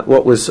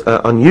What was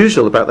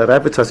unusual about that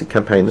advertising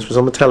campaign, this was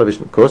on the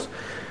television of course,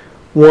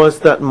 was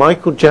that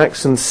Michael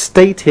Jackson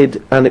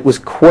stated, and it was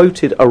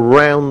quoted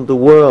around the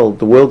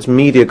world's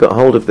media got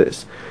hold of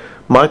this,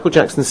 Michael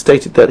Jackson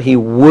stated that he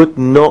would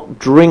not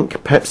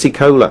drink Pepsi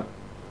Cola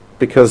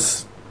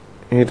because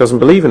he doesn't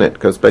believe in it,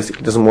 because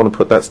basically doesn't want to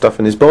put that stuff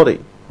in his body.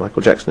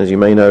 Michael Jackson, as you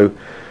may know,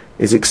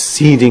 is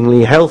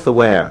exceedingly health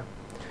aware.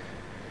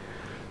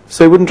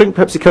 So he wouldn't drink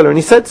Pepsi Cola, and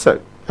he said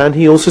so. And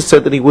he also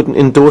said that he wouldn't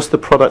endorse the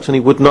product, and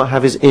he would not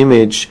have his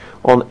image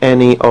on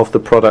any of the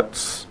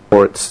products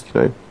or its,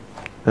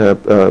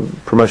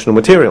 promotional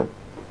material.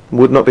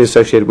 Would not be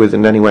associated with it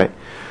in any way.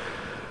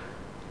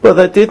 But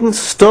that didn't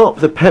stop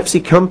the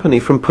Pepsi company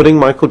from putting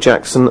Michael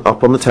Jackson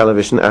up on the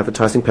television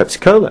advertising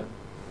Pepsi Cola.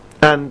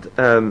 And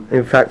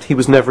in fact, he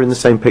was never in the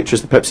same picture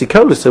as the Pepsi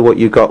Cola. So what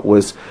you got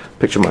was a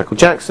picture of Michael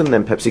Jackson,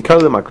 then Pepsi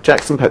Cola, Michael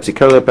Jackson, Pepsi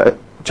Cola,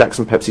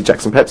 Jackson, Pepsi,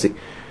 Jackson, Pepsi.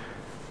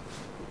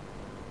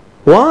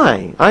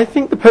 Why? I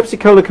think the Pepsi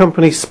Cola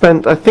company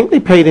spent, I think they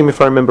paid him,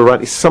 if I remember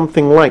rightly,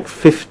 something like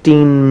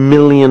 $15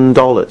 million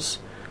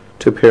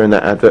to appear in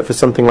that advert for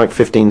something like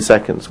 15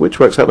 seconds, which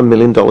works out $1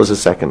 million a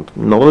second.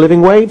 Not a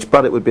living wage,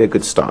 but it would be a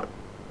good start.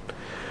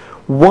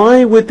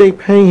 Why would they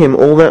pay him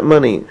all that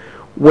money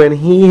when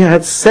he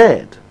had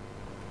said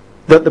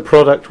that the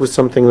product was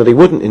something that he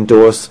wouldn't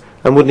endorse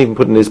and wouldn't even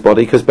put in his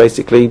body because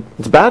basically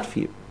it's bad for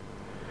you?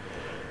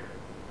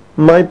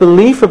 My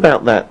belief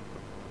about that,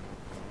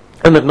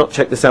 and I've not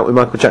checked this out with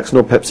Michael Jackson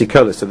or Pepsi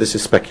Cola, so this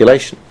is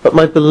speculation, but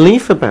my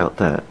belief about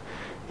that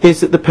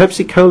is that the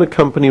Pepsi Cola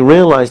company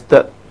realized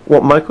that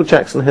what Michael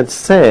Jackson had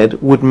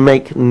said would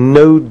make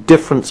no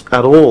difference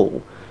at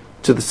all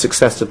to the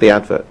success of the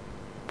advert.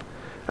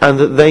 And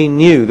that they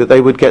knew that they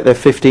would get their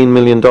 $15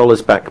 million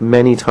back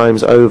many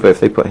times over if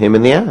they put him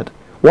in the ad.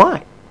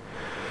 Why?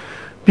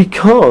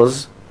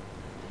 Because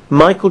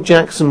Michael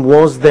Jackson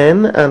was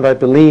then, and I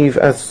believe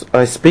as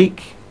I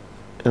speak,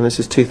 and this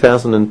is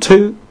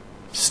 2002,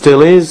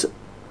 still is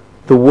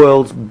the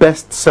world's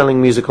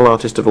best-selling musical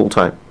artist of all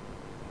time.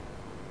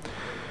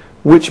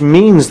 Which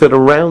means that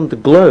around the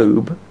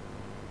globe,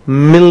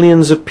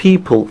 millions of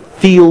people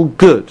feel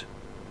good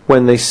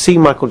when they see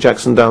Michael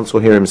Jackson dance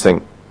or hear him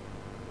sing.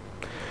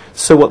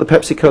 So what the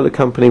Pepsi Cola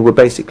company were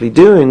basically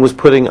doing was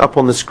putting up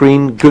on the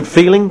screen, good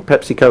feeling,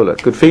 Pepsi Cola,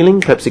 good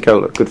feeling, Pepsi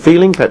Cola, good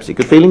feeling, Pepsi,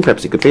 good feeling,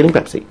 Pepsi, good feeling,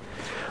 Pepsi.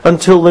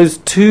 Until those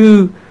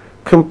two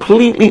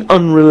completely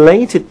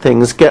unrelated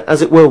things get,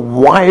 as it were,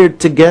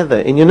 wired together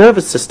in your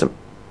nervous system.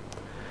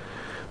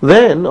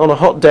 Then, on a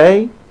hot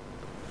day,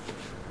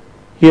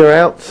 you're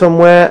out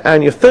somewhere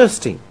and you're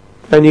thirsty,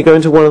 and you go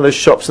into one of those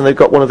shops and they've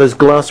got one of those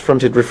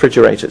glass-fronted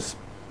refrigerators.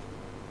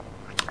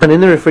 And in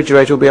the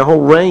refrigerator will be a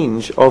whole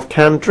range of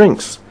canned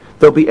drinks.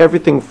 There'll be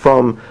everything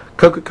from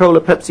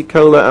Coca-Cola, Pepsi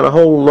Cola, and a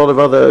whole lot of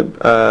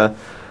other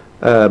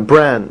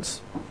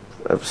brands.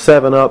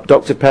 7-Up,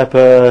 Dr.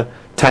 Pepper,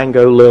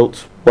 Tango,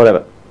 Lilt,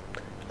 whatever.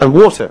 And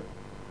water.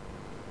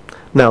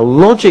 Now,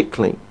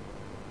 logically,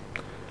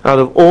 out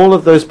of all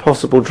of those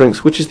possible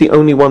drinks, which is the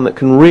only one that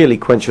can really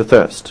quench your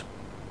thirst?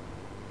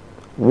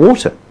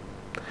 Water.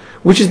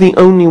 Which is the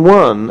only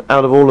one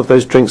out of all of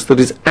those drinks that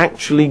is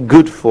actually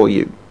good for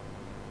you?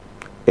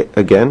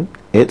 Again,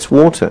 it's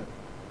water.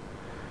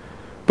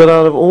 But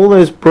out of all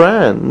those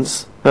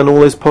brands and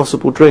all those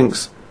possible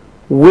drinks,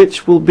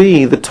 which will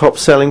be the top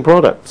selling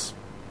products?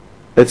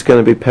 It's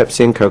going to be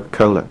Pepsi and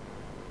Coca-Cola.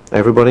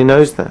 Everybody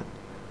knows that.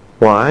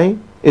 Why?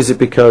 Is it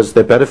because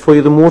they're better for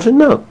you than water?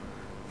 No.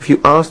 If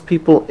you ask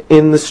people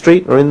in the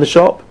street or in the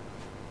shop,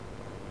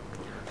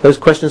 those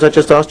questions I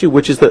just asked you,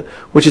 which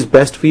is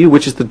best for you,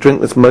 which is the drink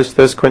that's most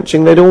thirst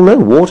quenching, they'd all know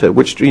water.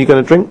 Which are you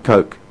going to drink?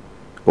 Coke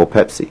or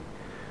Pepsi?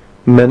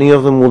 Many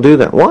of them will do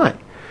that. Why?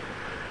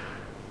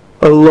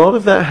 A lot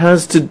of that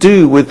has to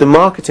do with the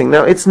marketing.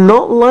 Now, it's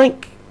not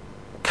like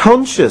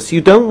conscious. You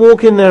don't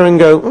walk in there and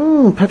go,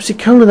 Pepsi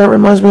Cola, that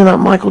reminds me of that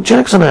Michael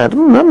Jackson ad.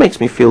 That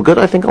makes me feel good.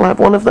 I think I'll have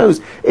one of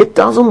those. It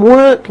doesn't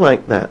work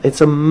like that.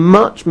 It's a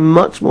much,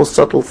 much more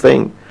subtle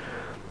thing.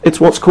 It's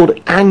what's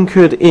called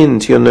anchored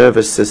into your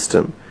nervous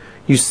system.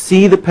 You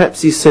see the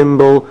Pepsi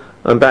symbol,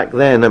 and back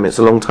then, I mean, it's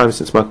a long time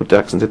since Michael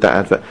Jackson did that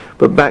advert,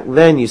 but back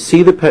then you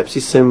see the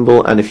Pepsi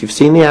symbol, and if you've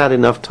seen the ad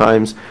enough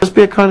times, there'll just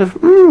be a kind of,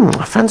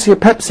 I fancy a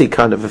Pepsi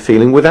kind of a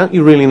feeling without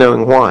you really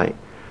knowing why.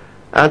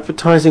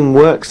 Advertising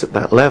works at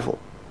that level.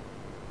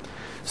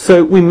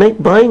 So we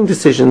make buying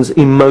decisions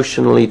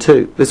emotionally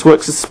too. This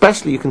works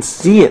especially, you can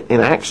see it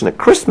in action at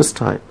Christmas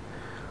time.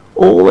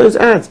 All those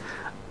ads.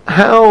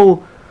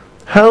 How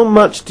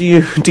much do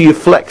you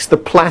flex the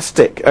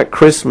plastic at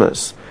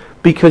Christmas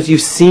because you've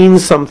seen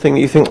something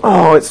that you think,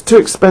 it's too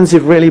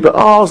expensive really, but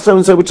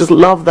so-and-so would just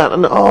love that,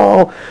 and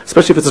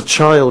especially if it's a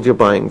child you're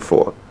buying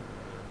for.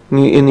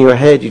 In your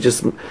head you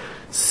just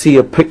see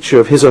a picture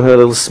of his or her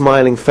little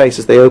smiling face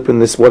as they open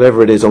this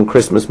whatever it is on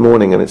Christmas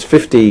morning, and it's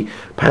 £50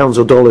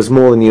 or dollars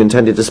more than you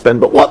intended to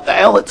spend, but what the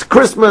hell, it's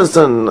Christmas,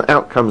 and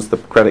out comes the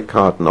credit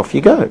card and off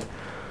you go.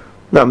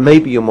 Now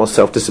maybe you're more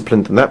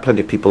self-disciplined than that,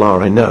 plenty of people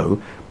are, I know,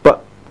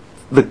 but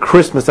the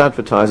Christmas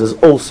advertisers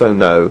also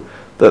know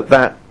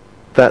that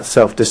that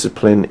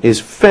self-discipline is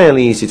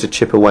fairly easy to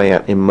chip away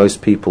at in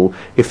most people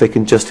if they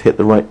can just hit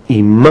the right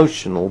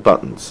emotional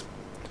buttons.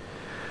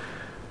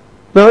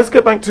 Now let's get back to